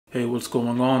Hey, what's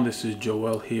going on? This is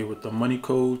Joel here with the Money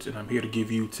Codes, and I'm here to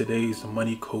give you today's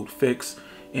Money Code Fix.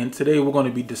 And today we're going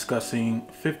to be discussing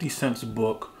 50 Cent's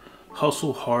book,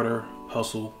 Hustle Harder,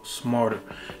 Hustle Smarter.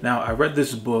 Now, I read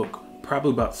this book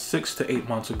probably about 6 to 8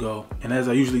 months ago, and as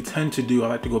I usually tend to do, I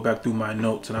like to go back through my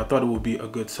notes, and I thought it would be a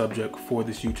good subject for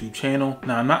this YouTube channel.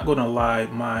 Now, I'm not going to lie,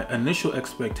 my initial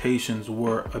expectations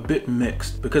were a bit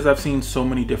mixed because I've seen so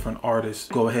many different artists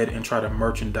go ahead and try to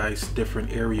merchandise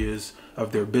different areas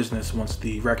of their business once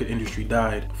the record industry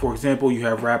died. For example, you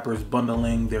have rappers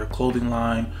bundling their clothing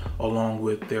line along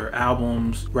with their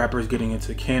albums, rappers getting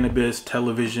into cannabis,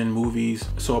 television, movies.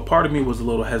 So a part of me was a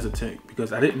little hesitant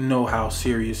because I didn't know how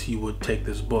serious he would take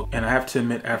this book. And I have to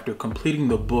admit, after completing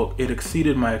the book, it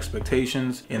exceeded my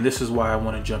expectations, and this is why I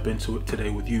want to jump into it today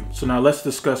with you. So now let's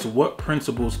discuss what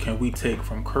principles can we take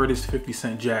from Codez 50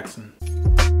 Cent Jackson.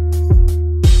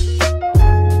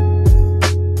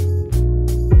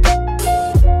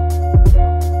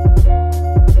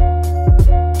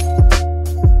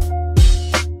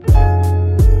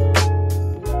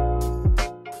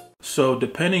 So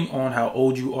depending on how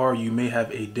old you are, you may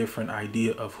have a different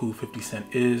idea of who 50 Cent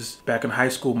is. Back in high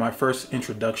school, my first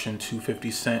introduction to 50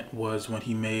 Cent was when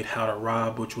he made How to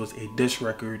Rob, which was a diss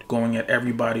record going at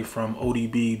everybody from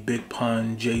ODB, Big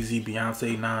Pun, Jay-Z,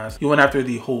 Beyonce, Nas. He went after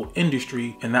the whole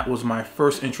industry, and that was my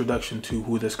first introduction to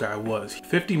who this guy was.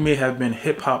 50 may have been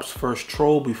hip-hop's first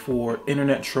troll before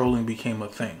internet trolling became a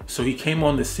thing. So he came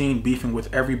on the scene beefing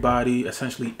with everybody,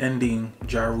 essentially ending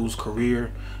Ja Rule's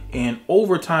career. And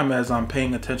over time, as I'm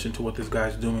paying attention to what this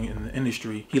guy's doing in the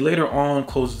industry, he later on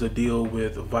closes a deal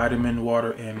with Vitamin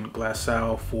Water and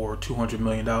Glassell for $200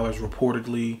 million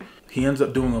reportedly. He ends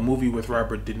up doing a movie with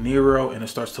Robert De Niro, and it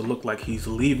starts to look like he's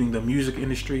leaving the music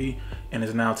industry and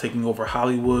is now taking over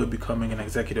Hollywood, becoming an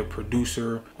executive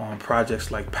producer on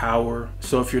projects like Power.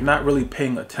 So if you're not really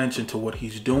paying attention to what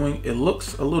he's doing, it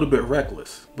looks a little bit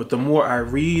reckless. But the more I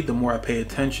read, the more I pay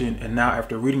attention, and now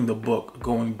after reading the book,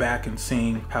 going back and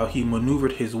seeing how he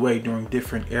maneuvered his way during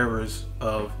different eras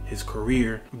of his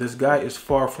career, this guy is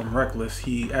far from reckless.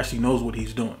 He actually knows what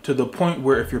he's doing, to the point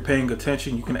where if you're paying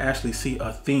attention, you can actually see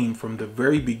a theme from the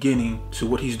very beginning to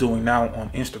what he's doing now on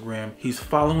Instagram. He's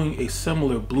following a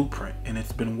similar blueprint, and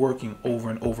it's been working over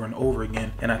and over and over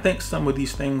again. And I think some of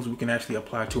these things we can actually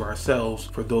apply to ourselves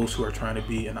for those who are trying to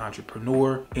be an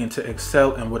entrepreneur and to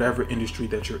excel in whatever industry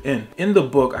that you're in. In the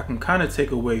book, I can kind of take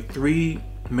away 3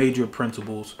 major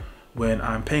principles when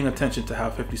I'm paying attention to how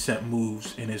 50 Cent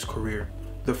moves in his career.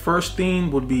 The first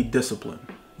theme would be discipline.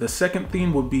 The second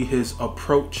theme would be his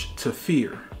approach to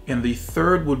fear. And the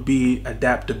third would be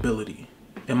adaptability.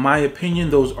 In my opinion,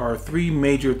 those are 3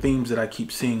 major themes that I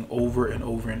keep seeing over and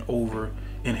over and over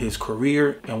in his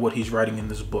career and what he's writing in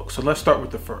this book. So let's start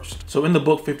with the first. So in the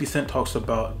book, 50 Cent talks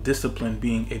about discipline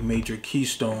being a major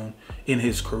keystone in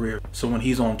his career. So when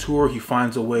he's on tour, he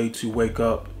finds a way to wake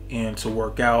up and to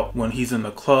work out. When he's in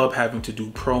the club having to do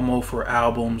promo for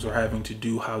albums or having to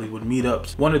do Hollywood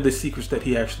meetups, one of the secrets that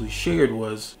he actually shared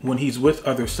was when he's with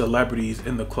other celebrities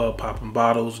in the club popping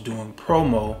bottles doing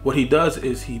promo, what he does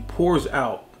is he pours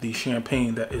out the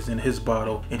champagne that is in his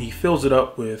bottle and he fills it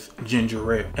up with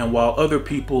ginger ale. And while other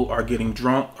people are getting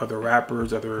drunk, other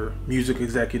rappers, other music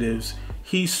executives,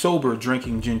 he's sober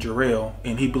drinking ginger ale,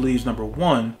 and he believes, number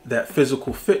 1, that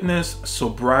physical fitness,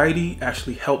 sobriety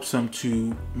actually helps him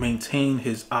to maintain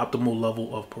his optimal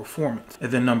level of performance.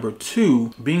 And then number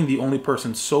 2, being the only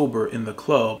person sober in the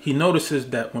club, he notices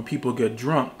that when people get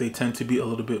drunk, they tend to be a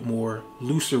little bit more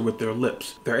looser with their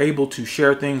lips. They're able to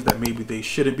share things that maybe they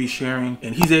shouldn't be sharing,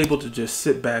 and he's able to just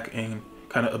sit back and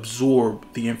kind of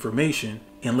absorb the information.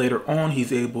 And later on,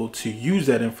 he's able to use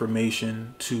that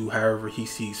information to however he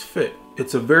sees fit.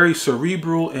 It's a very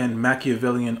cerebral and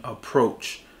Machiavellian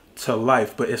approach to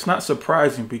life, but it's not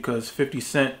surprising because 50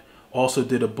 Cent also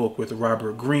did a book with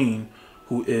Robert Greene,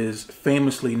 who is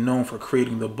famously known for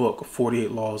creating the book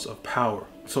 48 Laws of Power.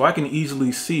 So I can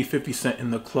easily see 50 Cent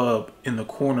in the club, in the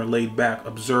corner, laid back,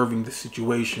 observing the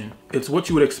situation. It's what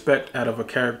you would expect out of a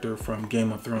character from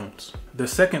Game of Thrones. The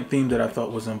second theme that I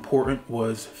thought was important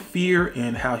was fear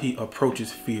and how he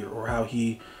approaches fear, or how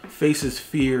he faces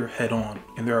fear head on.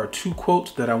 And there are 2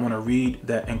 quotes that I want to read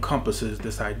that encompasses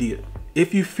this idea.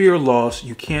 If you fear loss,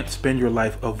 you can't spend your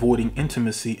life avoiding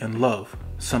intimacy and love,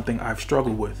 something I've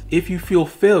struggled with. If you feel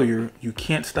failure, you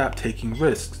can't stop taking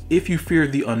risks. If you fear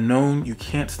the unknown, you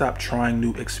can't stop trying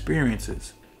new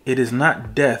experiences. It is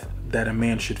not death that a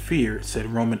man should fear, said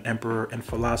Roman emperor and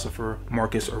philosopher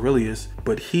Marcus Aurelius,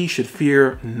 but he should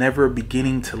fear never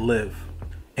beginning to live.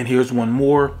 And here's one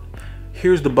more.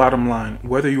 Here's the bottom line.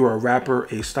 Whether you are a rapper,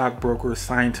 a stockbroker,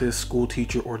 scientist, school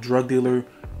teacher, or drug dealer,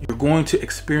 You're going to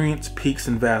experience peaks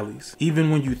and valleys.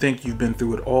 Even when you think you've been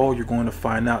through it all, you're going to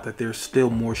find out that there's still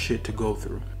more shit to go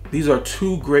through. These are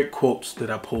two great quotes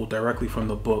that I pulled directly from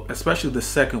the book, especially the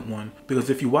second one, because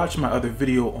if you watch my other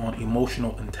video on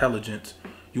emotional intelligence,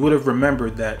 you would have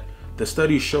remembered that the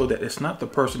studies show that it's not the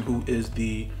person who is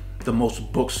the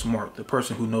most book smart, the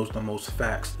person who knows the most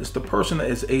facts. It's the person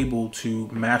that is able to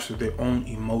master their own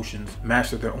emotions,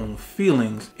 master their own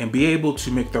feelings, and be able to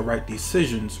make the right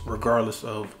decisions regardless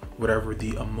of whatever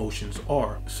the emotions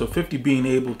are. So 50 being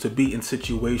able to be in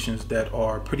situations that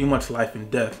are pretty much life and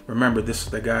death. Remember, this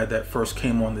is the guy that first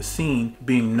came on the scene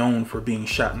being known for being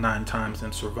shot 9 times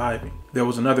and surviving. There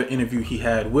was another interview he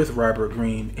had with Robert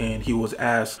Greene, and he was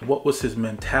asked what was his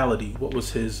mentality, what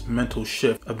was his mental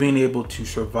shift of being able to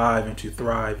survive and to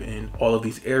thrive in all of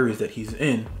these areas that he's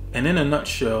in. And in a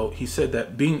nutshell, he said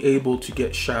that being able to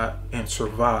get shot and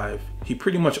survive, he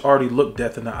pretty much already looked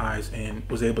death in the eyes and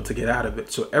was able to get out of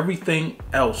it. So everything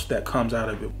else that comes out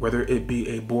of it, whether it be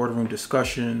a boardroom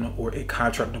discussion or a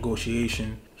contract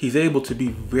negotiation, he's able to be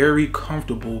very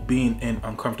comfortable being in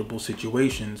uncomfortable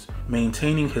situations,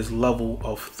 maintaining his level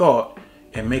of thought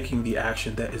and making the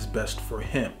action that is best for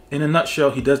him. In a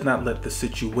nutshell, he does not let the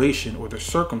situation or the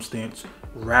circumstance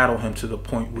rattle him to the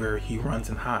point where he runs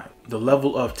and hides. The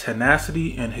level of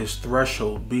tenacity and his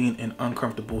threshold being in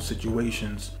uncomfortable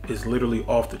situations is literally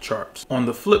off the charts. On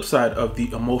the flip side of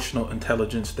the emotional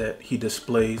intelligence that he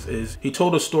displays is he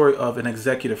told a story of an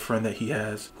executive friend that he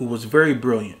has who was very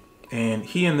brilliant. And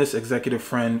he and this executive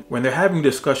friend, when they're having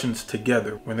discussions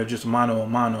together, when they're just mano a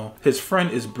mano, his friend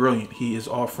is brilliant. He is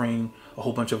offering a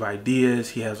whole bunch of ideas.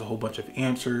 He has a whole bunch of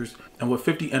answers. And what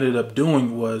 50 ended up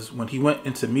doing was when he went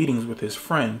into meetings with his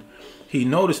friend, he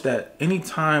noticed that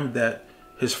anytime that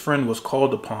his friend was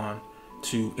called upon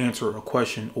to answer a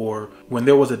question, or when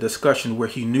there was a discussion where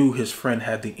he knew his friend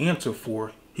had the answer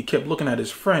for, he kept looking at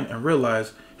his friend and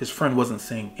realized his friend wasn't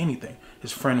saying anything.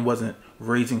 His friend wasn't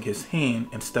raising his hand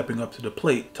and stepping up to the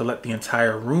plate to let the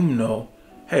entire room know,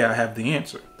 hey, I have the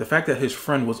answer. The fact that his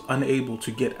friend was unable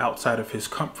to get outside of his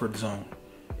comfort zone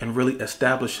and really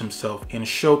establish himself and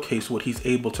showcase what he's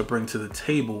able to bring to the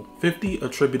table, 50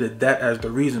 attributed that as the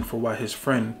reason for why his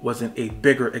friend wasn't a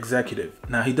bigger executive.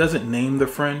 Now, he doesn't name the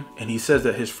friend, and he says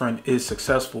that his friend is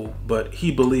successful, but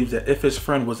he believes that if his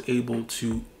friend was able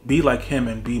to be like him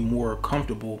and be more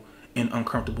comfortable in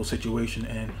uncomfortable situation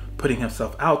and putting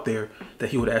himself out there, that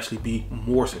he would actually be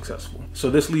more successful. So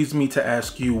this leads me to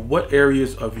ask you, what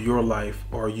areas of your life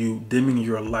are you dimming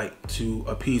your light to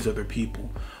appease other people?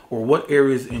 Or what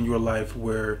areas in your life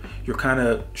where you're kind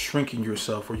of shrinking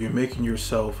yourself, or you're making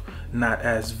yourself not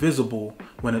as visible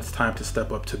when it's time to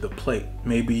step up to the plate?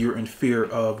 Maybe you're in fear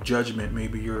of judgment.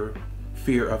 Maybe you're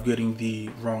fear of getting the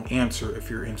wrong answer if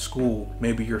you're in school.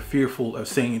 Maybe you're fearful of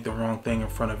saying the wrong thing in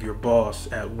front of your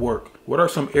boss at work. What are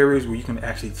some areas where you can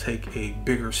actually take a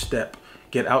bigger step,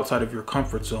 get outside of your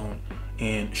comfort zone,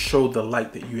 and show the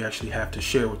light that you actually have to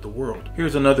share with the world?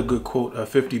 Here's another good quote of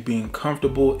 50 being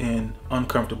comfortable in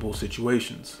uncomfortable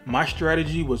situations. My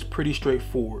strategy was pretty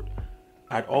straightforward.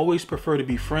 I'd always prefer to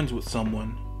be friends with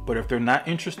someone, but if they're not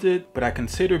interested, I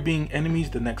consider being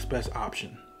enemies the next best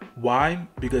option. Why?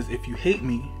 Because if you hate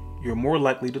me, you're more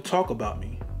likely to talk about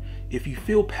me. If you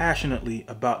feel passionately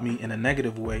about me in a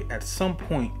negative way, at some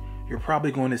point, you're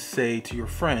probably going to say to your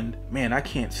friend, man, I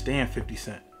can't stand 50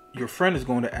 Cent. Your friend is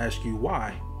going to ask you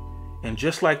why. And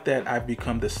just like that, I've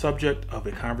become the subject of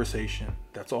a conversation.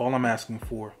 That's all I'm asking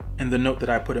for. And the note that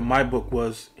I put in my book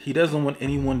was, he doesn't want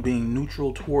anyone being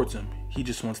neutral towards him. He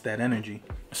just wants that energy.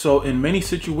 So in many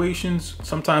situations,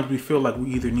 sometimes we feel like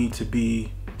we either need to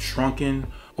be shrunken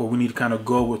or we need to kind of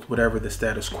go with whatever the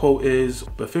status quo is.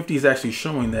 But 50 is actually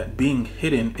showing that being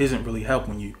hidden isn't really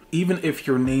helping you. Even if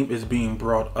your name is being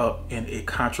brought up in a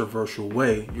controversial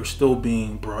way, you're still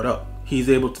being brought up. He's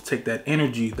able to take that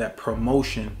energy, that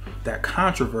promotion, that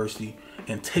controversy,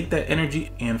 and take that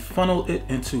energy and funnel it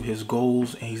into his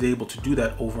goals. And he's able to do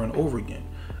that over and over again.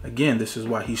 Again, this is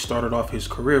why he started off his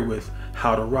career with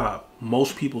How to Rob.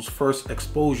 Most people's first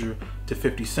exposure to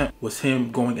 50 Cent was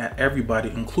him going at everybody,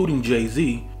 including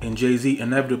Jay-Z, and Jay-Z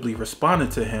inevitably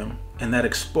responded to him. And that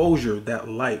exposure, that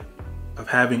light of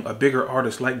having a bigger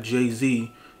artist like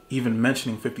Jay-Z even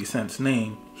mentioning 50 Cent's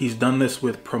name, he's done this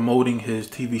with promoting his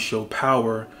TV show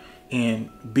Power and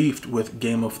beefed with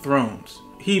Game of Thrones.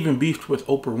 He even beefed with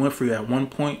Oprah Winfrey at one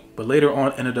point, but later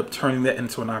on ended up turning that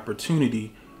into an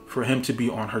opportunity for him to be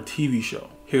on her TV show.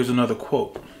 Here's another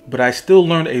quote. But I still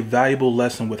learned a valuable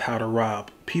lesson with How to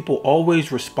Rob. People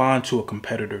always respond to a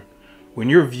competitor. When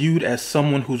you're viewed as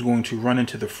someone who's going to run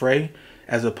into the fray,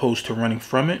 as opposed to running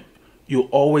from it, You'll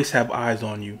always have eyes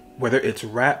on you. Whether it's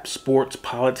rap, sports,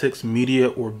 politics, media,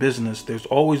 or business, there's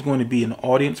always going to be an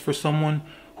audience for someone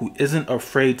who isn't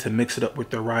afraid to mix it up with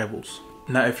their rivals.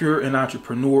 Now, if you're an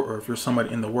entrepreneur or if you're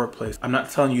somebody in the workplace, I'm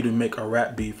not telling you to make a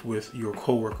rap beef with your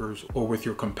coworkers or with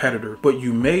your competitor, but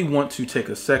you may want to take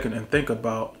a second and think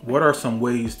about what are some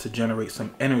ways to generate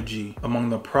some energy among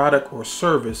the product or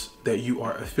service that you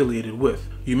are affiliated with.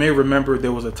 You may remember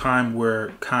there was a time where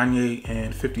Kanye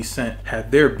and 50 Cent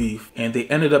had their beef, and they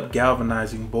ended up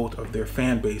galvanizing both of their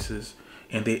fan bases,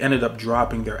 and they ended up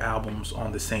dropping their albums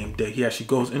on the same day. He actually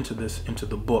goes into this into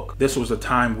the book. This was a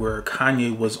time where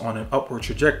Kanye was on an upward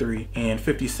trajectory, and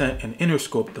 50 Cent and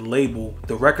Interscope,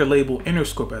 the record label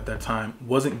Interscope at that time,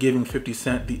 wasn't giving 50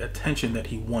 Cent the attention that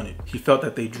he wanted. He felt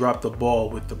that they dropped the ball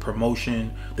with the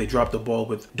promotion, they dropped the ball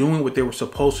with doing what they were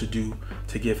supposed to do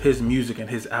to give his music and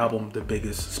his album the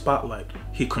biggest spotlight.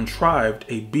 He contrived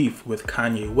a beef with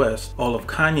Kanye West. All of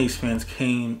Kanye's fans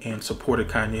came and supported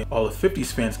Kanye. All of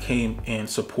 50's fans came and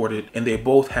supported, and they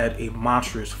both had a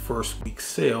monstrous first week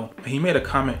sale. He made a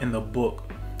comment in the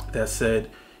book that said,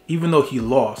 even though he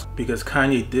lost, because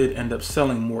Kanye did end up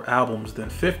selling more albums than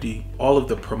 50, all of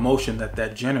the promotion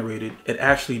that generated, it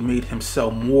actually made him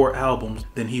sell more albums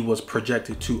than he was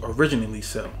projected to originally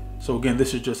sell. So again,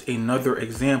 this is just another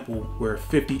example where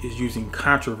 50 is using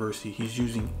controversy, he's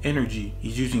using energy,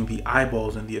 he's using the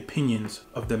eyeballs and the opinions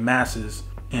of the masses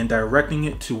and directing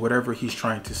it to whatever he's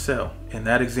trying to sell. In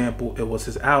that example, it was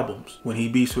his albums. When he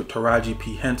beefs with Taraji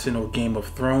P. Henson or Game of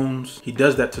Thrones, he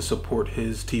does that to support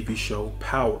his TV show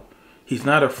Power. He's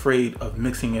not afraid of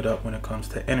mixing it up when it comes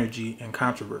to energy and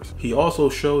controversy. He also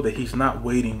showed that he's not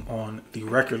waiting on the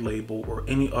record label or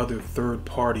any other third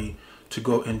party to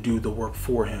go and do the work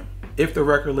for him. If the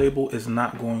record label is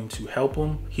not going to help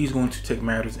him, he's going to take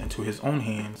matters into his own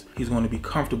hands. He's going to be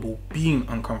comfortable being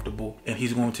uncomfortable, and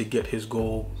he's going to get his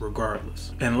goal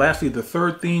regardless. And lastly, the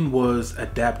third theme was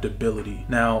adaptability.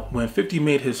 Now, when 50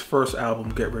 made his first album,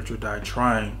 Get Rich or Die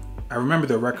Trying, I remember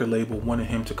the record label wanted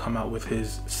him to come out with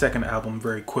his second album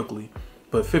very quickly,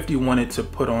 but 50 wanted to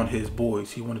put on his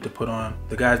boys. He wanted to put on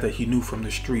the guys that he knew from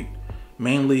the street.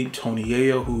 Mainly Tony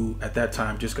Yayo, who at that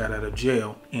time just got out of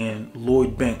jail, and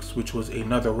Lloyd Banks, which was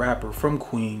another rapper from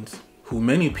Queens, who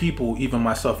many people, even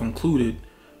myself included,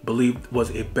 believed was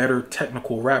a better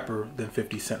technical rapper than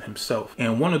 50 Cent himself.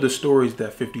 And one of the stories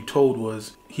that 50 told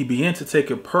was he began to take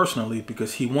it personally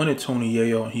because he wanted Tony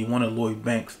Yayo and he wanted Lloyd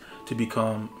Banks to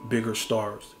become bigger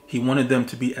stars. He wanted them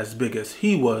to be as big as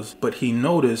he was, but he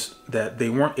noticed that they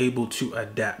weren't able to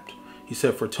adapt. He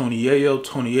said for Tony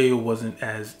Yayo wasn't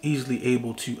as easily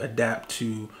able to adapt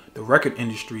to the record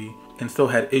industry and still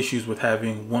had issues with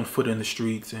having one foot in the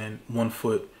streets and one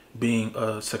foot being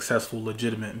a successful,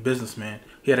 legitimate businessman.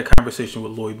 He had a conversation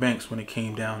with Lloyd Banks when it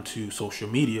came down to social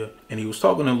media, and he was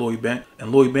talking to Lloyd Banks,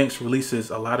 and Lloyd Banks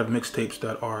releases a lot of mixtapes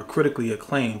that are critically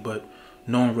acclaimed, but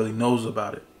no one really knows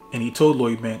about it. And he told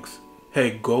Lloyd Banks,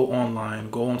 hey, go online,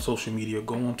 go on social media,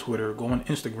 go on Twitter, go on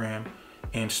Instagram,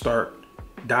 and start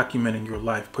documenting your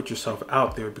life. Put yourself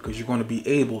out there because you're going to be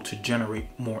able to generate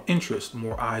more interest,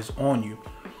 more eyes on you.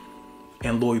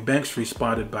 And Lloyd Banks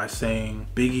responded by saying,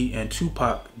 Biggie and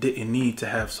Tupac didn't need to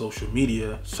have social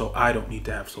media, so I don't need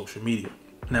to have social media.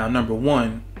 Now, number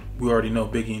one, we already know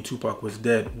Biggie and Tupac was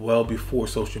dead well before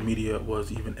social media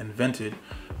was even invented.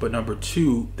 But number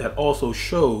two, that also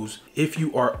shows if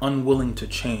you are unwilling to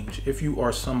change, if you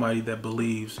are somebody that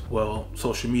believes, well,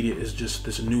 social media is just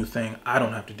this new thing, I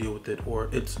don't have to deal with it, or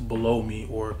it's below me,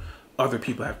 or other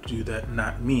people have to do that,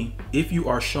 not me. If you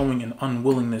are showing an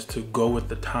unwillingness to go with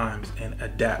the times and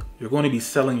adapt, you're going to be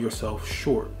selling yourself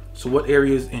short. So what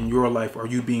areas in your life are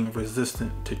you being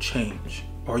resistant to change?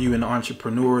 Are you an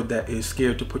entrepreneur that is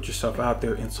scared to put yourself out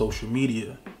there in social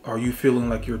media? Are you feeling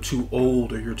like you're too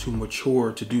old or you're too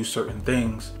mature to do certain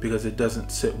things because it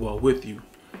doesn't sit well with you?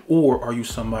 Or are you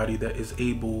somebody that is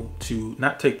able to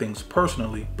not take things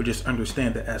personally, but just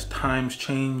understand that as times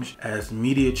change, as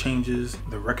media changes,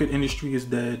 the record industry is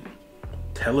dead,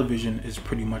 television is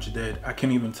pretty much dead. I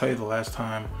can't even tell you the last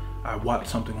time I watched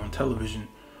something on television.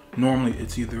 Normally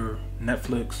it's either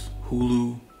Netflix,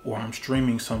 Hulu, or I'm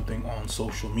streaming something on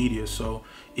social media. So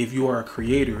if you are a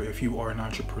creator, if you are an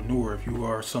entrepreneur, if you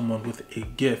are someone with a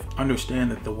gift,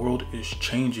 understand that the world is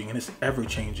changing and it's ever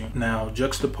changing. Now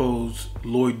juxtapose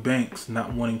Lloyd Banks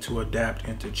not wanting to adapt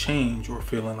and to change, or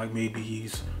feeling like maybe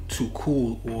he's too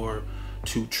cool or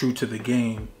too true to the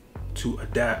game to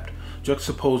adapt.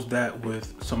 Juxtapose that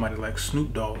with somebody like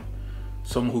Snoop Dogg,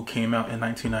 someone who came out in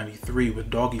 1993 with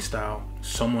Doggy Style,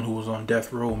 someone who was on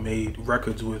death row, made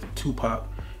records with Tupac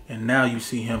And now you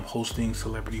see him hosting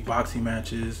celebrity boxing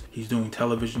matches. He's doing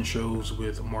television shows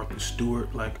with Martha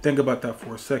Stewart. Like, think about that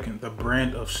for a second. The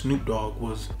brand of Snoop Dogg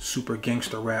was super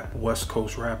gangster rap, West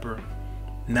Coast rapper.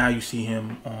 Now you see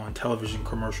him on television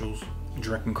commercials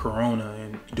drinking Corona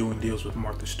and doing deals with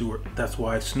Martha Stewart. That's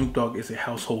why Snoop Dogg is a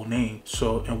household name.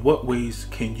 So in what ways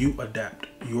can you adapt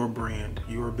your brand,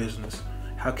 your business?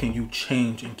 How can you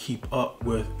change and keep up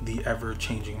with the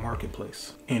ever-changing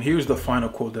marketplace? And here's the final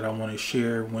quote that I want to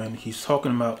share when he's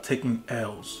talking about taking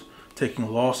L's, taking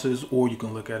losses, or you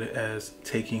can look at it as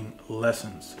taking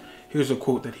lessons. Here's a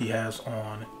quote that he has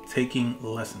on taking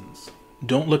lessons.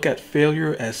 Don't look at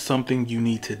failure as something you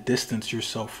need to distance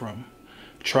yourself from.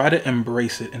 Try to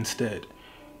embrace it instead.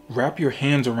 Wrap your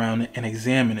hands around it and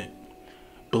examine it.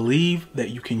 Believe that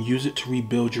you can use it to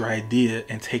rebuild your idea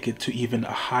and take it to even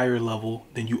a higher level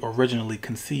than you originally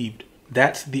conceived.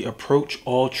 That's the approach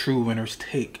all true winners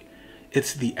take.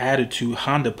 It's the attitude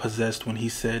Honda possessed when he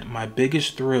said, "My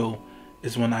biggest thrill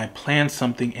is when I plan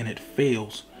something and it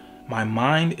fails. My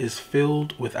mind is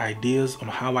filled with ideas on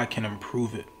how I can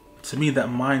improve it." To me, that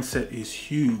mindset is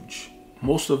huge.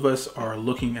 Most of us are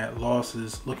looking at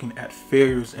losses, looking at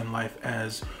failures in life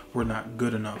as we're not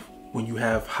good enough. When you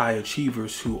have high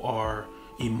achievers who are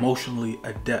emotionally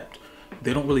adept,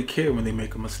 they don't really care when they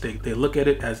make a mistake. They look at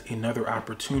it as another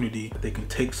opportunity. They can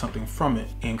take something from it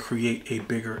and create a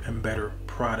bigger and better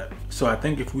product. So I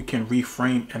think if we can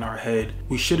reframe in our head,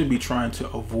 we shouldn't be trying to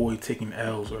avoid taking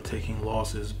L's or taking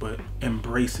losses, but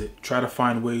embrace it. Try to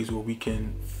find ways where we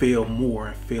can fail more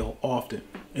and fail often.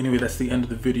 Anyway, that's the end of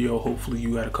the video. Hopefully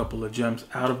you got a couple of gems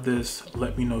out of this.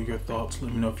 Let me know your thoughts.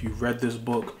 Let me know if you've read this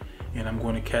book, and I'm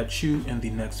going to catch you in the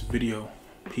next video.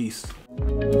 Peace.